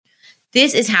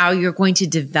This is how you're going to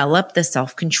develop the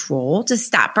self-control to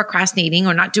stop procrastinating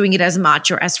or not doing it as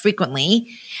much or as frequently.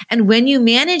 And when you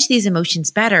manage these emotions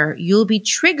better, you'll be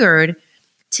triggered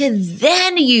to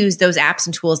then use those apps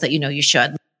and tools that you know you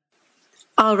should.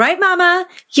 All right, Mama,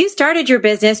 you started your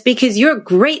business because you're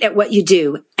great at what you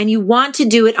do and you want to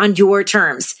do it on your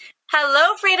terms.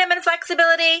 Hello, freedom and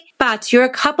flexibility. But you're a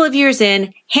couple of years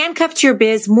in, handcuffed to your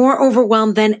biz, more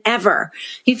overwhelmed than ever.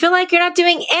 You feel like you're not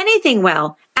doing anything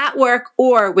well at work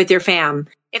or with your fam.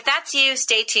 If that's you,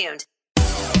 stay tuned.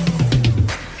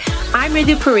 I'm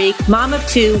Ritu Parikh, mom of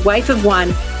two, wife of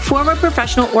one, former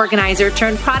professional organizer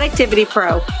turned productivity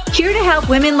pro, here to help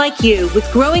women like you with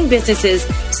growing businesses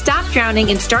stop drowning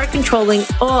and start controlling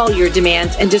all your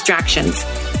demands and distractions.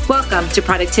 Welcome to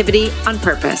Productivity on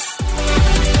Purpose.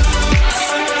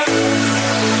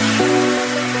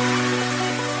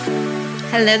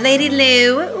 Hello, Lady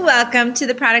Lou. Welcome to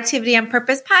the Productivity on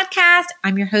Purpose podcast.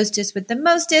 I'm your hostess with the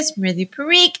mostest, Ritu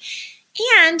Parikh.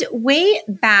 And way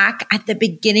back at the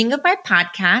beginning of my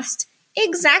podcast,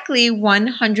 exactly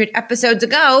 100 episodes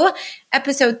ago,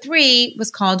 episode 3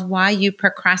 was called Why You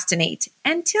Procrastinate.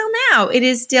 Until now, it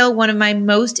is still one of my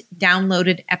most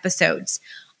downloaded episodes.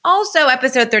 Also,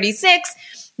 episode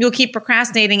 36, You'll Keep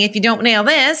Procrastinating If You Don't Nail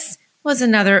This, was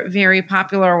another very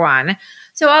popular one.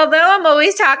 So although I'm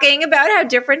always talking about how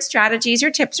different strategies or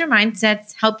tips or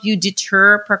mindsets help you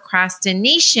deter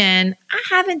procrastination, I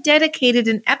haven't dedicated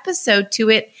an episode to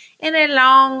it in a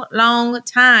long, long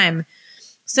time.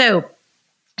 So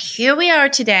here we are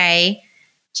today,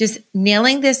 just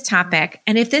nailing this topic.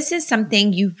 And if this is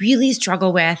something you really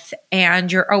struggle with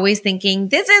and you're always thinking,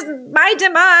 this is my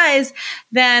demise,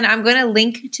 then I'm going to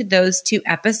link to those 2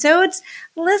 episodes.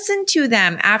 Listen to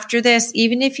them after this,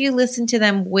 even if you listened to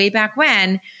them way back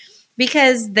when,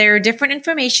 because they're different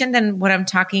information than what I'm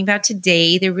talking about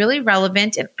today. They're really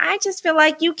relevant. And I just feel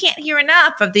like you can't hear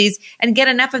enough of these and get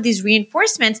enough of these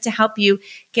reinforcements to help you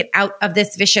get out of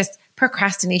this vicious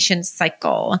procrastination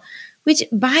cycle. Which,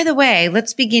 by the way,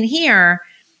 let's begin here.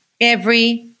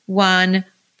 Everyone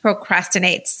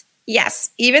procrastinates.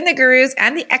 Yes, even the gurus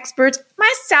and the experts,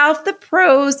 myself, the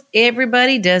pros,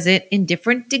 everybody does it in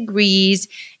different degrees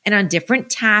and on different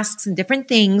tasks and different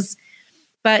things.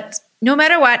 But no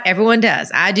matter what, everyone does.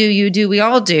 I do, you do, we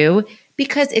all do,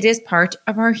 because it is part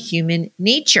of our human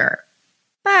nature.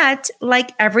 But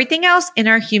like everything else in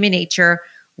our human nature,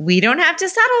 we don't have to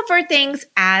settle for things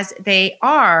as they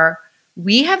are.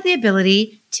 We have the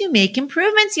ability to make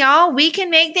improvements, y'all. We can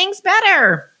make things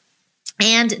better.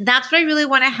 And that's what I really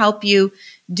want to help you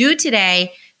do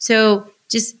today. So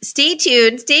just stay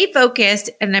tuned, stay focused,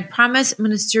 and I promise I'm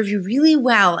going to serve you really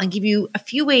well and give you a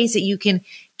few ways that you can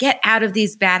get out of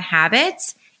these bad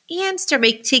habits and start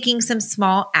taking some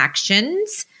small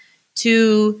actions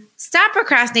to stop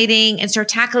procrastinating and start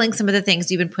tackling some of the things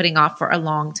you've been putting off for a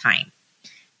long time.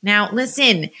 Now,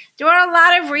 listen, there are a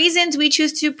lot of reasons we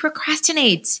choose to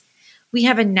procrastinate. We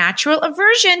have a natural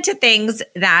aversion to things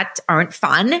that aren't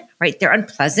fun, right? They're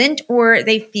unpleasant or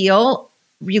they feel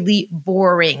really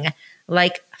boring,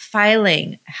 like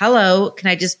filing. Hello,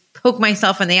 can I just poke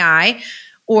myself in the eye?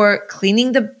 Or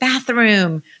cleaning the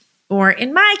bathroom. Or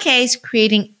in my case,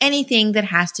 creating anything that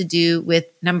has to do with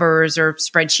numbers or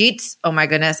spreadsheets. Oh my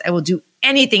goodness, I will do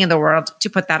anything in the world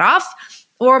to put that off.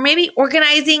 Or maybe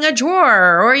organizing a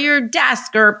drawer or your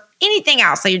desk or anything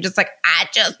else. So you're just like, I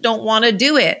just don't want to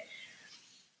do it.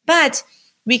 But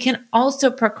we can also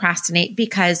procrastinate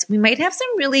because we might have some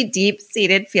really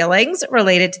deep-seated feelings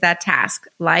related to that task,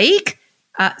 like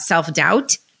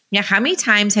self-doubt. Yeah, how many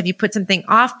times have you put something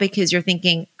off because you're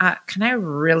thinking, can I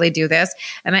really do this?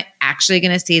 Am I actually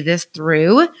going to see this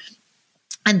through?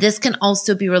 And this can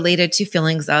also be related to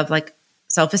feelings of like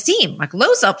self-esteem, like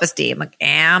low self-esteem. Like,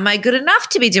 am I good enough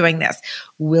to be doing this?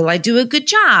 Will I do a good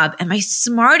job? Am I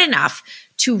smart enough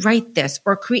to write this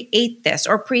or create this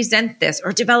or present this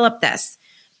or develop this?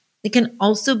 It can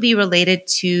also be related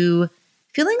to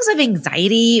feelings of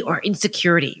anxiety or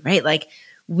insecurity, right? Like,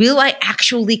 will I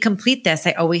actually complete this?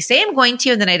 I always say I'm going to,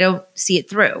 and then I don't see it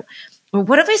through. Or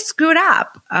what if I screw it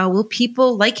up? Will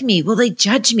people like me? Will they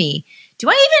judge me? Do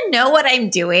I even know what I'm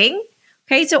doing?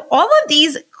 Okay, so all of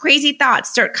these crazy thoughts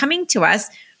start coming to us,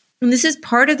 and this is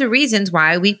part of the reasons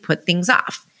why we put things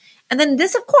off. And then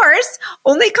this, of course,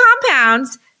 only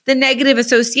compounds the negative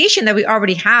association that we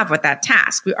already have with that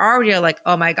task. We already are like,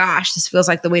 oh my gosh, this feels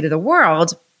like the weight of the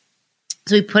world.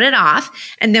 So we put it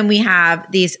off, and then we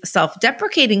have these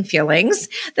self-deprecating feelings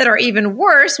that are even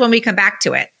worse when we come back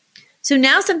to it. So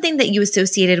now something that you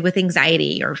associated with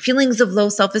anxiety or feelings of low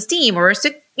self-esteem or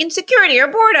insecurity or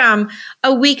boredom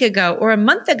a week ago or a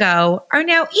month ago are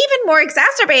now even more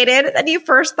exacerbated than you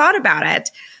first thought about it.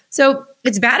 So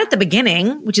it's bad at the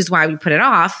beginning, which is why we put it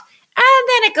off. And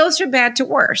then it goes from bad to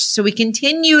worse. So we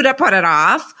continue to put it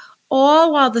off,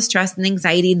 all while the stress and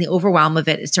anxiety and the overwhelm of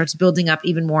it starts building up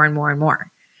even more and more and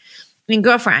more. I mean,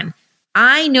 girlfriend,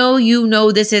 I know you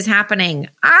know this is happening.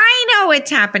 I know it's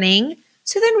happening.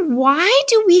 So then why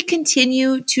do we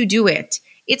continue to do it?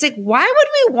 It's like, why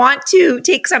would we want to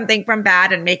take something from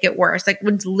bad and make it worse? Like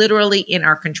when it's literally in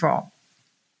our control.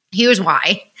 Here's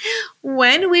why.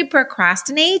 When we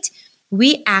procrastinate,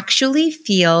 we actually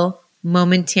feel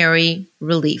momentary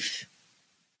relief,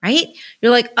 right?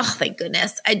 You're like, oh, thank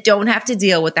goodness, I don't have to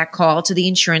deal with that call to the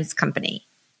insurance company,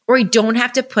 or I don't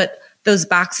have to put those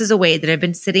boxes away that have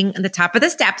been sitting on the top of the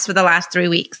steps for the last 3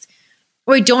 weeks,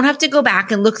 or I don't have to go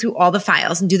back and look through all the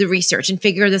files and do the research and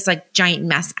figure this like giant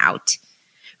mess out,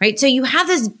 right? So you have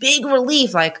this big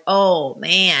relief like, oh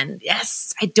man,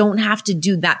 yes, I don't have to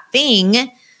do that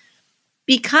thing,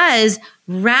 because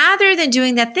rather than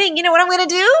doing that thing, you know what I'm going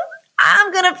to do?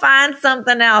 I'm going to find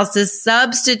something else to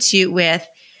substitute with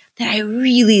that I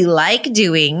really like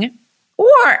doing, or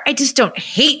I just don't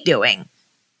hate doing,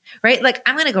 right? Like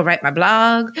I'm going to go write my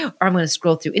blog, or I'm going to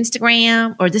scroll through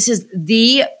Instagram, or this is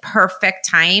the perfect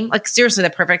time, like seriously, the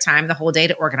perfect time the whole day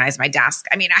to organize my desk.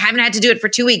 I mean, I haven't had to do it for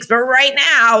 2 weeks, but right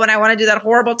now when I want to do that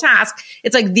horrible task,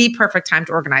 it's like the perfect time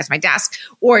to organize my desk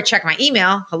or check my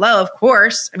email. Hello, of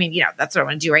course. I mean, you know, that's what I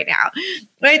want to do right now,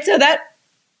 right? So that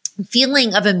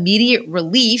feeling of immediate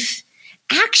relief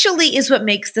actually is what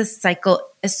makes this cycle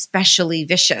especially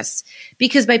vicious,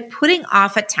 because by putting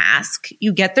off a task,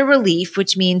 you get the relief,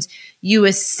 which means you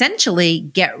essentially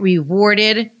get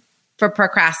rewarded for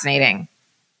procrastinating.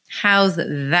 How's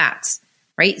that?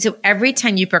 Right? So every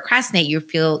time you procrastinate, you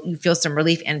feel some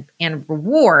relief and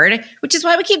reward, which is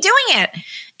why we keep doing it.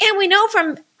 And we know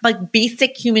from like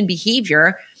basic human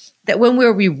behavior that when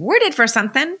we're rewarded for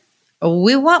something,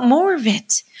 we want more of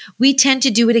it. We tend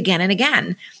to do it again and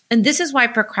again. And this is why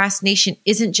procrastination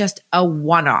isn't just a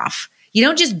one-off. You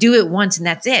don't just do it once and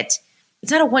that's it.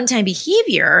 It's not a one-time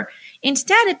behavior.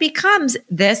 Instead, it becomes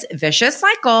this vicious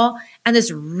cycle and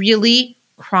this really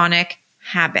chronic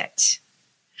habit,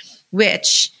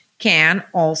 which can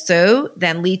also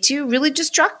then lead to really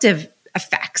destructive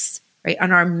effects, right,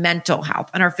 on our mental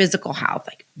health, on our physical health,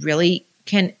 like really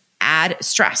can add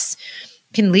stress,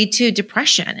 can lead to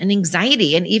depression and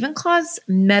anxiety, and even cause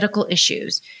medical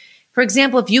issues. For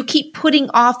example, if you keep putting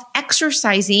off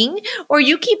exercising, or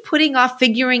you keep putting off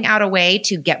figuring out a way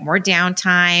to get more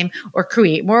downtime or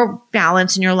create more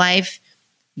balance in your life,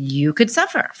 you could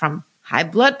suffer from high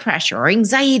blood pressure or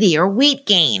anxiety or weight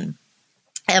gain.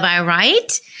 Am I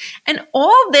right? And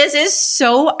all this is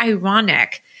so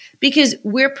ironic because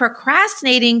we're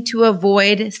procrastinating to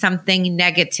avoid something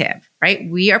negative, right?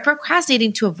 We are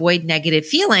procrastinating to avoid negative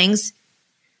feelings,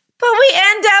 but we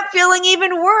end up feeling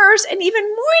even worse and even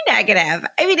more negative.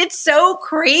 I mean, it's so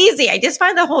crazy. I just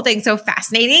find the whole thing so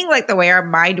fascinating, like the way our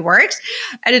mind works.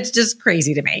 And it's just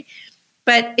crazy to me.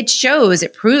 But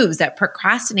it proves that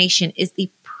procrastination is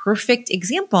the perfect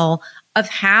example of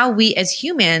how we as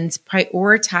humans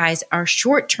prioritize our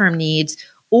short-term needs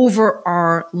over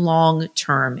our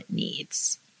long-term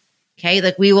needs. Okay,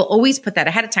 like we will always put that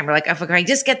ahead of time. We're like, if I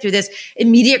just get through this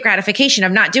immediate gratification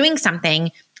of not doing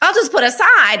something, I'll just put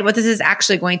aside what this is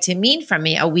actually going to mean for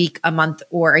me a week, a month,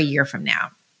 or a year from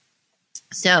now.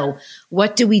 So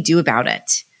what do we do about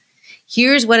it?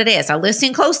 Here's what it is. Now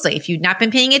listen closely. If you've not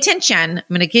been paying attention, I'm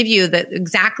going to give you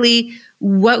exactly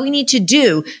what we need to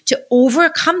do to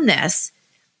overcome this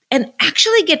and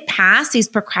actually get past these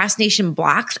procrastination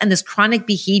blocks and this chronic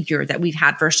behavior that we've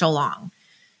had for so long.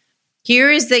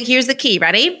 Here's the key.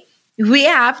 Ready? We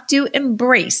have to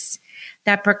embrace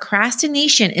that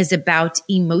procrastination is about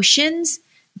emotions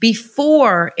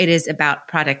before it is about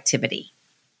productivity.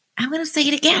 I'm going to say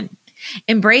it again.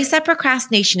 Embrace that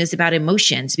procrastination is about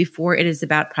emotions before it is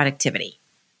about productivity.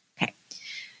 Okay.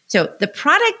 So the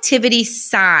productivity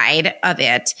side of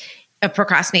it, of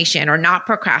procrastination or not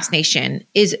procrastination,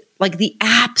 is like the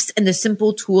apps and the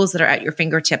simple tools that are at your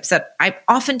fingertips that I'm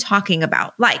often talking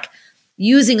about, like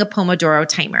using a Pomodoro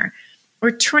timer, or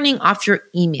turning off your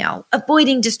email,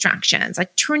 avoiding distractions,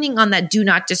 like turning on that do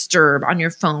not disturb on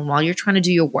your phone while you're trying to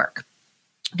do your work.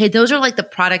 Okay, those are like the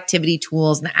productivity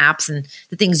tools and the apps and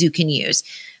the things you can use.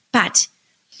 But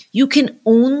you can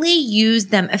only use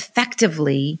them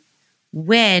effectively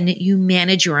when you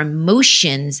manage your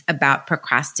emotions about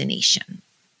procrastination.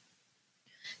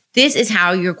 This is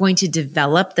how you're going to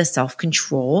develop the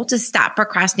self-control to stop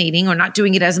procrastinating or not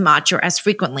doing it as much or as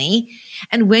frequently.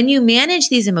 And when you manage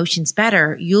these emotions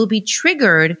better, you'll be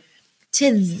triggered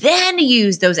to then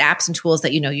use those apps and tools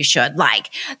that you know you should, like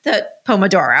the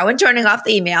Pomodoro and turning off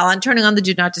the email and turning on the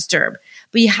do not disturb.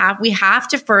 But we have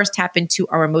to first tap into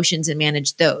our emotions and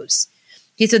manage those.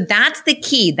 Okay, so that's the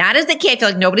key. That is the key. I feel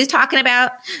like nobody's talking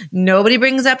about, nobody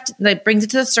brings it to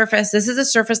the surface. This is the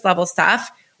surface level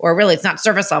stuff, or really it's not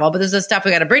surface level, but this is the stuff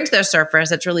we got to bring to the surface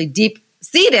that's really deep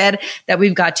seated that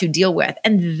we've got to deal with.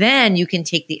 And then you can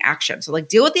take the action. So like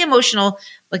deal with the emotional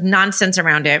like nonsense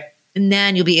around it. And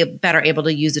then you'll be better able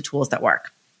to use the tools that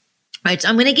work. All right, so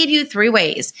I'm going to give you 3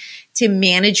 ways to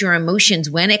manage your emotions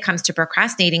when it comes to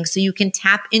procrastinating so you can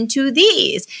tap into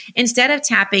these instead of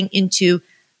tapping into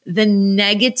the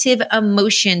negative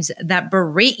emotions that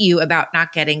berate you about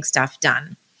not getting stuff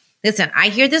done. Listen, I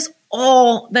hear this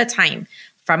all the time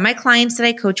from my clients that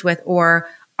I coach with or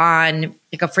on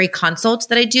like a free consult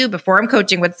that I do before I'm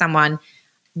coaching with someone.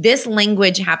 This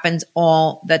language happens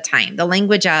all the time. The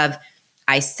language of,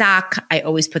 I suck. I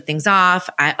always put things off.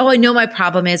 I know my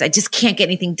problem is I just can't get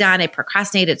anything done. I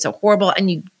procrastinate. It's so horrible.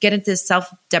 And you get into this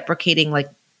self-deprecating like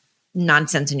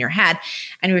nonsense in your head.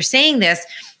 And we're saying this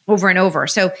over and over.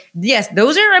 So yes,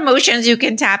 those are emotions you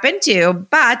can tap into,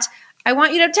 but I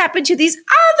want you to tap into these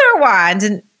other ones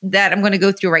and that I'm going to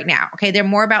go through right now. Okay. They're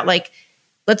more about like,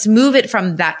 let's move it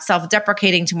from that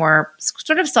self-deprecating to more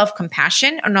sort of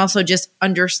self-compassion and also just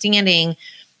understanding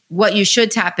what you should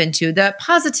tap into, the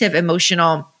positive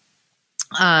emotional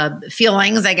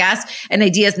feelings, I guess, and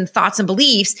ideas and thoughts and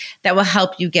beliefs that will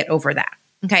help you get over that.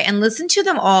 Okay. And listen to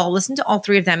them all, listen to all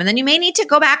 3 of them. And then you may need to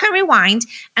go back and rewind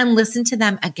and listen to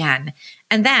them again.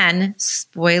 And then,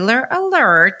 spoiler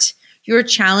alert, your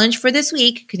challenge for this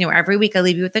week, because every week I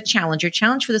leave you with a challenge. Your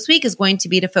challenge for this week is going to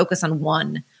be to focus on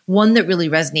one that really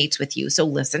resonates with you. So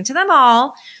listen to them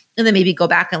all and then maybe go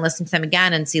back and listen to them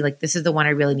again and see like, this is the one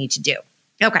I really need to do.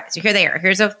 Okay, so here they are.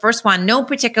 Here's the first one, no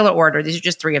particular order. These are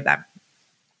just 3 of them.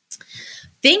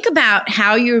 Think about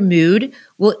how your mood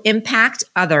will impact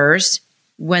others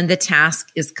when the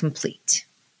task is complete.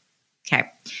 Okay,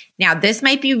 now this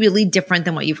might be really different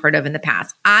than what you've heard of in the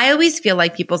past. I always feel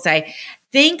like people say,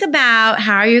 think about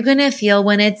how you're going to feel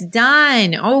when it's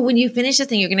done. Oh, when you finish this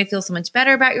thing, you're going to feel so much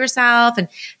better about yourself. And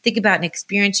think about an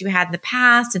experience you had in the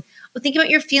past. And think about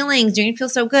your feelings. You're going to feel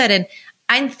so good. And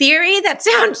in theory, that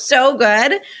sounds so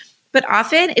good, but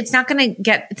often it's not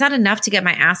enough to get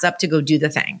my ass up to go do the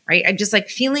thing, right? I'm just like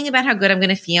feeling about how good I'm going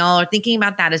to feel or thinking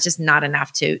about that is just not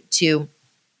enough to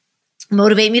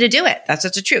motivate me to do it. That's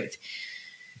just the truth.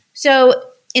 So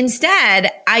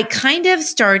instead, I kind of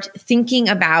start thinking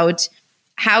about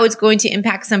how it's going to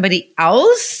impact somebody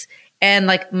else and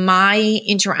like my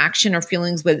interaction or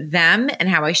feelings with them and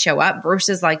how I show up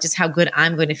versus like just how good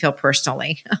I'm going to feel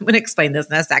personally. I'm going to explain this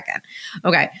in a second.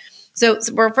 Okay. So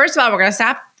first of all, we're going to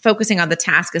stop focusing on the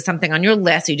task as something on your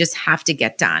list you just have to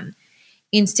get done.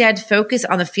 Instead, focus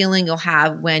on the feeling you'll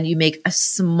have when you make a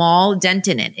small dent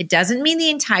in it. It doesn't mean the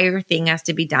entire thing has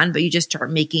to be done, but you just start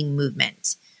making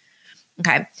movement.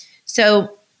 Okay.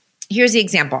 So here's the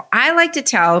example. I like to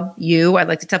tell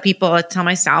people, I tell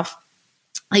myself,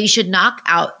 you should knock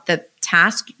out the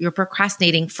task you're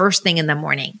procrastinating first thing in the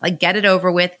morning. Like get it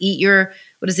over with, eat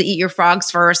your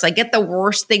frogs first, like get the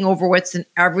worst thing over with and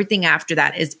everything after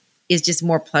that is just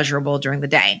more pleasurable during the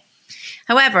day.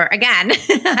 However, again,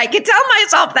 I can tell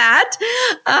myself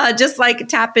that, just like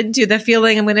tap into the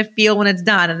feeling I'm going to feel when it's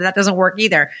done. And that doesn't work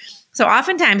either. So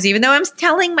oftentimes, even though I'm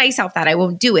telling myself that, I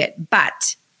won't do it.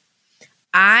 But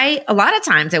a lot of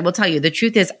times I will tell you the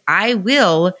truth is I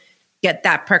will get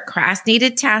that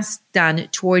procrastinated task done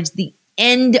towards the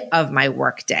end of my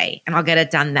workday, and I'll get it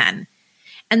done then.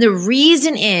 And the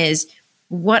reason is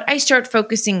what I start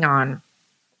focusing on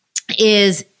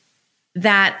is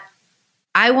that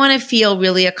I want to feel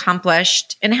really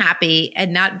accomplished and happy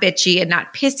and not bitchy and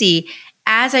not pissy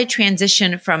as I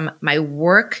transition from my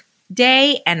work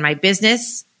day and my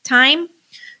business time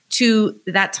to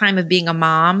that time of being a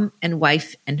mom and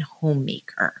wife and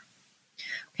homemaker.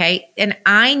 Okay. And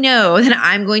I know that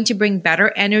I'm going to bring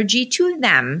better energy to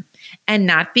them and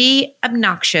not be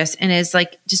obnoxious and is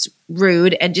like just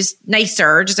rude and just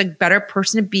nicer, just a better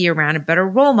person to be around, a better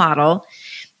role model.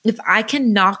 If I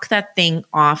can knock that thing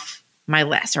off my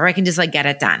list or I can just like get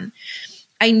it done.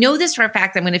 I know this for a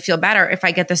fact I'm going to feel better if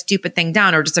I get the stupid thing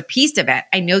done or just a piece of it.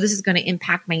 I know this is going to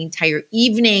impact my entire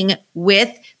evening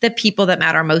with the people that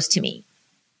matter most to me.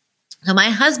 So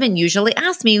my husband usually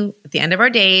asks me at the end of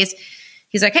our days,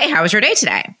 he's like, hey, how was your day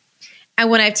today? And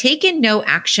when I've taken no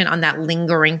action on that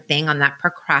lingering thing, on that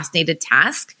procrastinated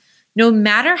task, no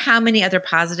matter how many other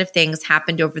positive things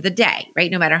happened over the day,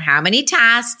 right? No matter how many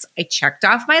tasks I checked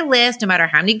off my list, no matter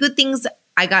how many good things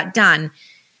I got done,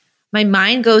 my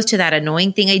mind goes to that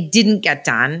annoying thing I didn't get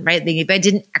done, right? Maybe I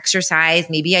didn't exercise.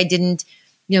 Maybe I didn't,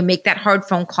 make that hard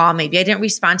phone call. Maybe I didn't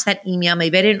respond to that email.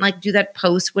 Maybe I didn't do that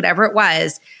post, whatever it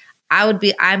was.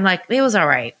 I'm like, it was all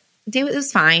right. It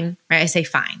was fine, right? I say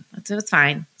fine. It's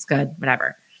fine. It's good,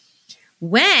 whatever.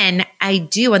 When I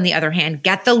do, on the other hand,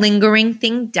 get the lingering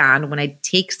thing done, when I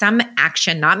take some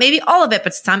action, not maybe all of it,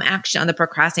 but some action on the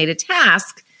procrastinated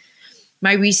task,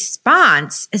 my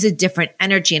response is a different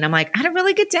energy. And I'm like, I had a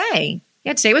really good day.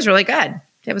 Yeah, today was really good.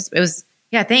 It was,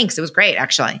 yeah, thanks. It was great,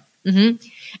 actually. And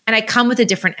I come with a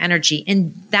different energy.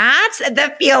 And that's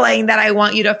the feeling that I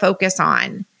want you to focus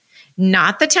on.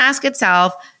 Not the task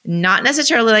itself, not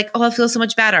necessarily like, oh, I feel so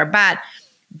much better. But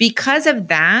because of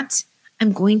that,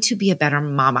 I'm going to be a better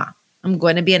mama. I'm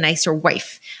going to be a nicer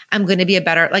wife. I'm going to be a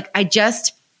better, I'm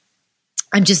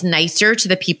just nicer to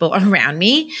the people around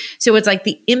me. So it's like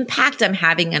the impact I'm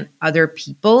having on other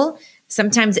people.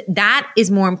 Sometimes that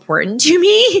is more important to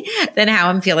me than how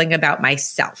I'm feeling about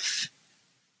myself.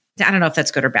 I don't know if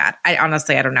that's good or bad. I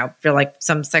don't know. I feel like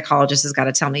some psychologist has got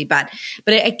to tell me, but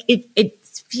it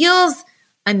feels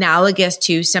analogous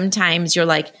to sometimes you're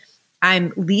like,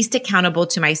 I'm least accountable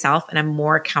to myself and I'm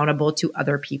more accountable to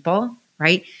other people,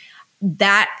 right?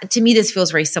 That, to me, this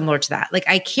feels very similar to that.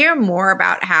 I care more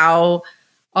about how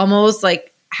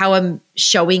I'm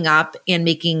showing up and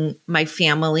making my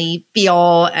family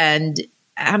feel and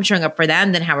I'm showing up for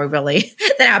them than how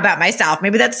about myself.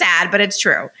 Maybe that's sad, but it's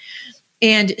true.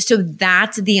 And so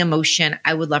that's the emotion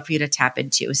I would love for you to tap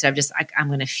into instead of just I'm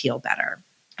going to feel better.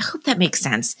 I hope that makes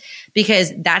sense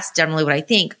because that's generally what I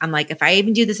think. I'm like, if I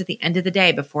even do this at the end of the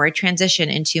day before I transition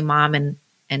into mom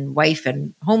and wife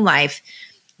and home life,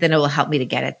 then it will help me to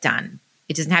get it done.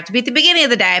 It doesn't have to be at the beginning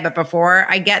of the day, but before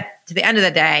I get to the end of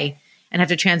the day and have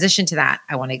to transition to that,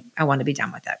 I want to be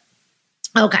done with it.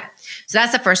 Okay. So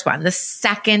that's the first one. The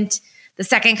second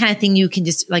kind of thing you can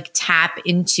just tap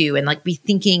into and be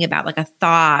thinking about a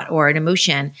thought or an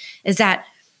emotion is that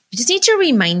you just need to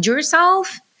remind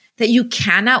yourself that you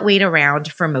cannot wait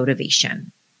around for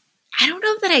motivation. I don't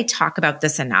know that I talk about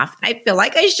this enough. I feel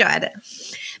like I should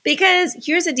because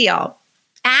here's the deal.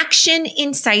 Action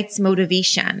incites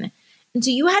motivation. And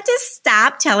so you have to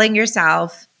stop telling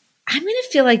yourself, I'm going to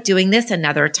feel like doing this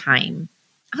another time.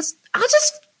 I'll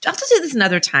just do this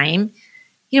another time.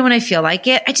 When I feel like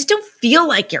it, I just don't feel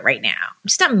like it right now. I'm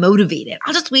just not motivated.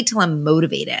 I'll just wait till I'm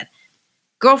motivated.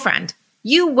 Girlfriend,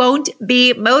 you won't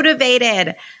be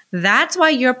motivated. That's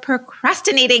why you're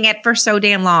procrastinating it for so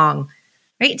damn long,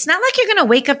 right? It's not like you're going to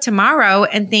wake up tomorrow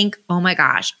and think, oh my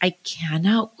gosh, I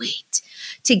cannot wait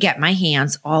to get my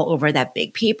hands all over that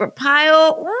big paper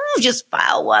pile. Just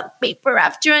file one paper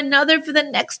after another for the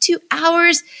next 2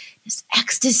 hours. This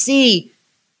ecstasy.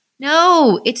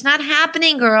 No, it's not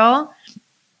happening, girl.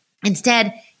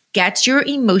 Instead, get your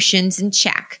emotions in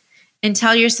check and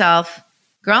tell yourself,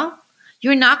 girl,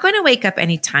 you're not going to wake up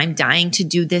anytime dying to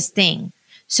do this thing.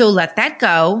 So let that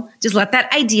go. Just let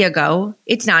that idea go.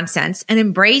 It's nonsense and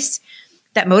embrace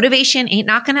that motivation ain't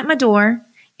knocking at my door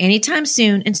anytime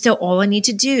soon. And still all I need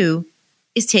to do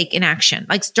is take an action.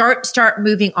 Start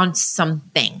moving on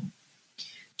something.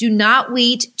 Do not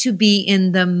wait to be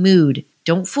in the mood.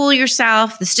 Don't fool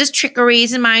yourself. This is just trickery.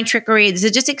 This is mind trickery. This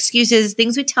is just excuses,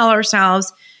 things we tell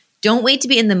ourselves. Don't wait to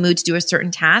be in the mood to do a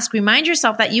certain task. Remind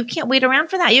yourself that you can't wait around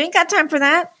for that. You ain't got time for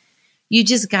that. You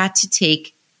just got to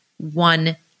take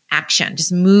one action.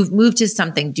 Just move to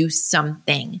something, do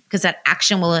something, because that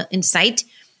action will incite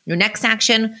your next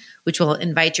action, which will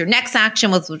invite your next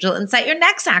action, which will incite your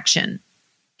next action.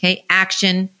 Okay.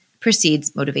 Action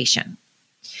precedes motivation,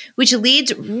 which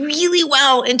leads really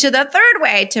well into the third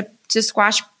way to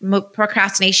squash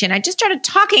procrastination. I just started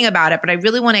talking about it, but I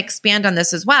really want to expand on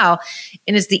this as well.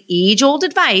 And it's the age-old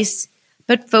advice,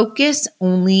 but focus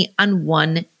only on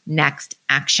one next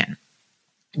action.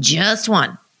 Just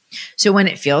one. So when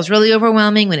it feels really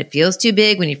overwhelming, when it feels too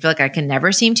big, when you feel like I can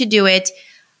never seem to do it,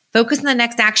 focus on the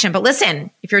next action. But listen,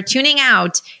 if you're tuning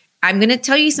out, I'm going to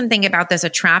tell you something about this, a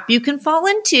trap you can fall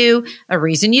into, a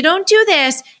reason you don't do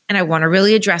this, and I want to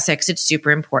really address it because it's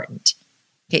super important.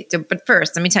 Okay, but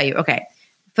first, let me tell you,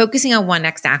 focusing on one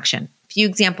next action. A few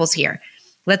examples here.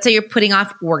 Let's say you're putting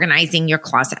off organizing your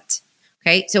closet.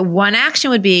 Okay, so one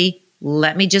action would be,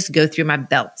 let me just go through my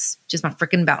belts, just my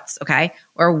freaking belts, okay?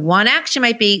 Or one action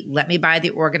might be, let me buy the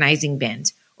organizing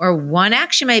bins. Or one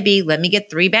action might be, let me get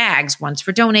 3 bags, one's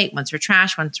for donate, one's for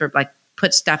trash, one's for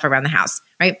put stuff around the house,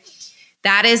 right?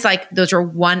 That is those are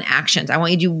one actions. I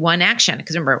want you to do one action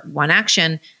because remember, one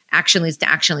action leads to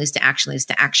action, leads to action, leads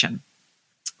to action.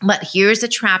 But here's a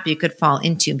trap you could fall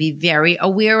into. Be very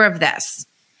aware of this.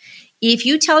 If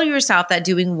you tell yourself that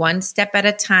doing one step at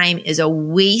a time is a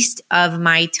waste of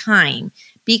my time,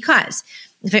 because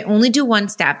if I only do one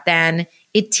step, then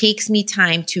it takes me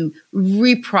time to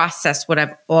reprocess what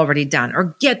I've already done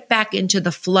or get back into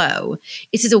the flow.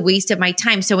 This is a waste of my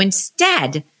time. So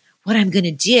instead, what I'm going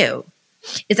to do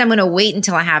is I'm going to wait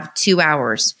until I have 2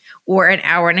 hours or an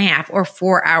hour and a half or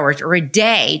 4 hours or a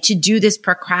day to do this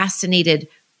procrastinated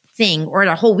thing, or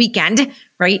the whole weekend,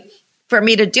 right? For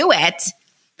me to do it,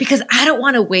 because I don't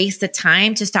want to waste the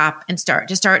time to stop and start,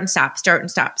 to start and stop, start and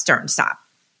stop, start and stop.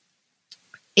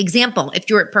 Example, if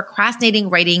you're procrastinating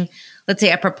writing, let's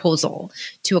say a proposal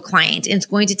to a client, and it's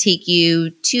going to take you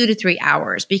 2 to 3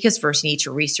 hours, because first you need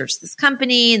to research this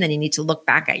company, and then you need to look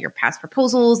back at your past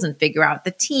proposals and figure out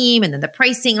the team and then the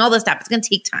pricing, all this stuff. It's going to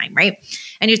take time, right?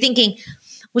 And you're thinking,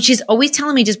 well, she's always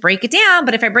telling me just break it down.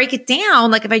 But if I break it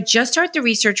down, like if I just start the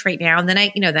research right now, and then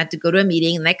I have to go to a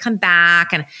meeting, and then I come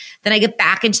back, and then I get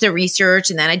back into the research,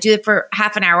 and then I do it for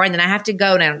half an hour, and then I have to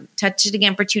go and I touch it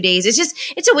again for 2 days.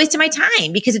 It's a waste of my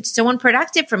time, because it's so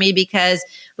unproductive for me, because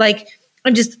I'm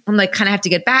kind of have to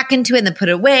get back into it and then put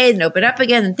it away and open it up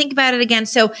again and think about it again.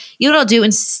 So you know what I'll do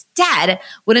instead?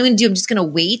 What I'm going to do, I'm just going to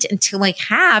wait until I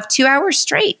have 2 hours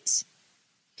straight.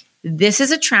 This is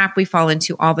a trap we fall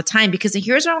into all the time, because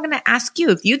here's what I'm going to ask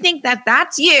you. If you think that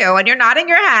that's you and you're nodding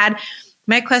your head,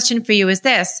 my question for you is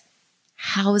this: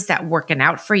 how is that working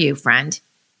out for you, friend?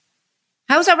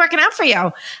 How's that working out for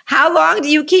you? How long do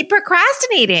you keep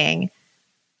procrastinating?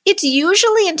 It's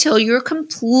usually until you're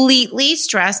completely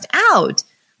stressed out.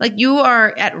 Like you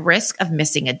are at risk of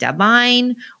missing a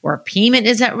deadline, or a payment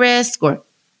is at risk, or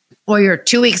you're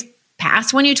 2 weeks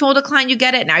past when you told a client you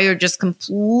get it. Now you're just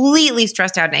completely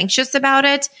stressed out and anxious about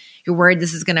it. You're worried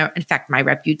this is going to affect my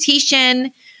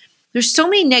reputation. There's so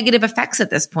many negative effects at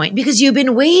this point, because you've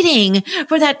been waiting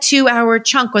for that 2 hour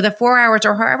chunk, or the 4 hours,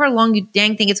 or however long you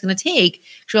dang think it's going to take.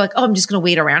 So you're like, oh, I'm just going to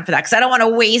wait around for that, because I don't want to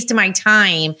waste my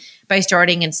time by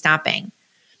starting and stopping.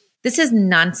 This is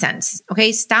nonsense.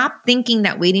 Okay. Stop thinking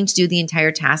that waiting to do the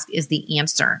entire task is the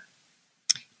answer.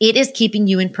 It is keeping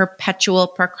you in perpetual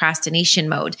procrastination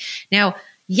mode. Now,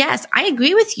 yes, I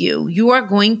agree with you. You are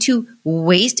going to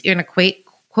waste, you're going to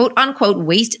quote unquote,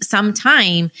 waste some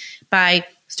time by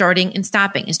starting and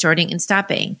stopping and starting and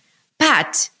stopping.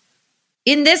 But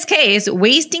in this case,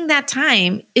 wasting that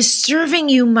time is serving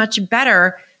you much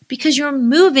better, because you're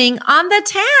moving on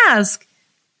the task,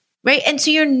 right? And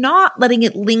so you're not letting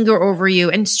it linger over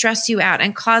you and stress you out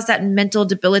and cause that mental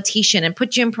debilitation and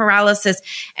put you in paralysis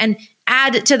and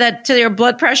add to your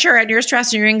blood pressure and your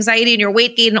stress and your anxiety and your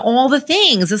weight gain and all the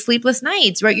things, the sleepless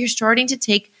nights, right? You're starting to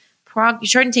take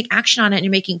action on it, and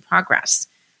you're making progress.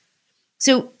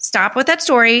 So stop with that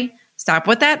story, stop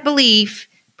with that belief,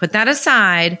 put that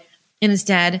aside, and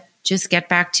instead just get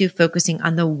back to focusing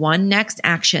on the one next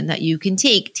action that you can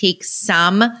take. Make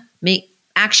some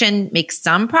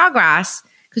progress,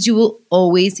 because you will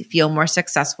always feel more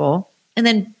successful, and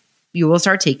then you will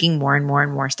start taking more and more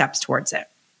and more steps towards it.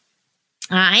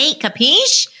 All right,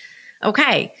 capiche?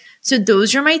 Okay, so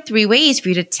those are my 3 ways for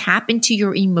you to tap into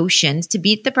your emotions to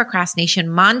beat the procrastination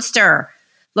monster.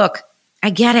 Look, I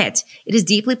get it. It is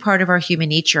deeply part of our human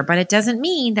nature, but it doesn't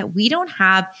mean that we don't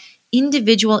have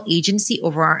individual agency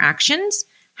over our actions,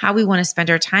 how we want to spend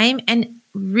our time, and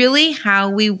really how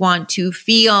we want to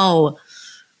feel.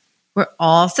 We're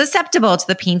all susceptible to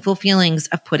the painful feelings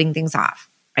of putting things off,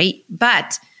 right?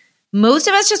 But most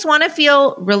of us just want to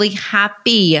feel really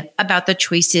happy about the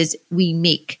choices we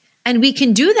make. And we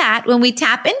can do that when we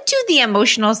tap into the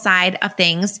emotional side of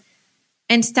things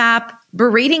and stop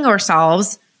berating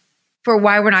ourselves for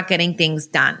why we're not getting things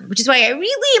done, which is why I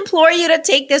really implore you to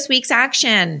take this week's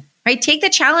action, right? Take the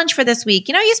challenge for this week.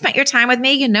 You spent your time with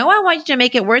me. I want you to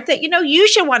make it worth it. You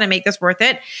should want to make this worth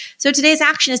it. So today's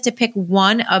action is to pick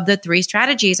one of the 3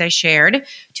 strategies I shared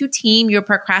to tame your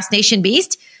procrastination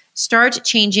beast. Start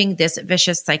changing this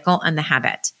vicious cycle and the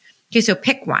habit. Okay, so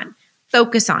pick one,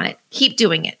 focus on it, keep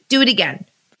doing it, do it again,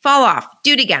 fall off,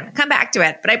 do it again, come back to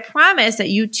it. But I promise that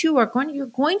you too you're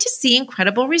going to see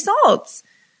incredible results.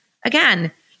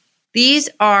 Again, these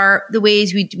are the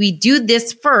ways we do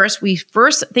this first. We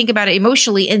first think about it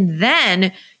emotionally, and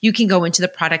then you can go into the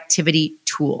productivity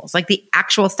tools, like the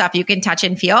actual stuff you can touch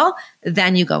and feel.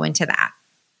 Then you go into that.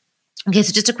 Okay,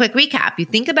 so just a quick recap. You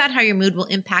think about how your mood will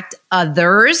impact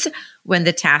others when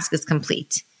the task is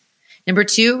complete. Number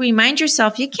 2, remind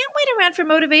yourself you can't wait around for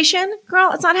motivation. Girl,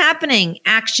 it's not happening.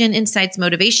 Action incites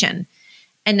motivation.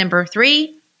 And number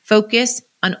 3, focus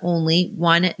on only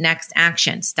one next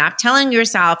action. Stop telling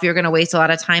yourself you're going to waste a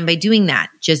lot of time by doing that.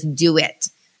 Just do it.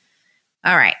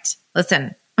 All right.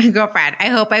 Listen, my girlfriend, I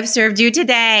hope I've served you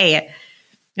today.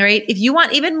 All right. If you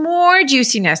want even more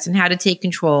juiciness on how to take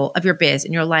control of your biz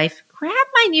and your life, grab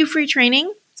my new free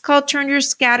training. It's called Turn Your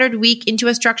Scattered Week into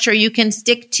a Structure You Can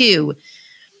Stick To.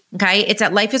 Okay. It's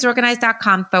at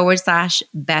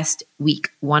lifeisorganized.com/best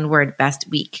week. One word, best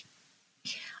week.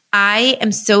 I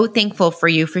am so thankful for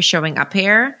you for showing up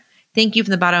here. Thank you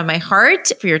from the bottom of my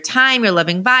heart for your time, your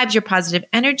loving vibes, your positive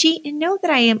energy, and know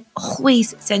that I am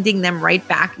always sending them right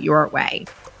back your way.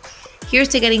 Here's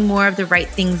to getting more of the right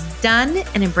things done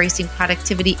and embracing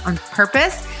productivity on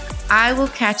purpose. I will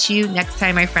catch you next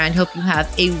time, my friend. Hope you have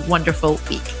a wonderful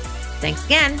week. Thanks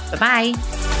again. Bye-bye.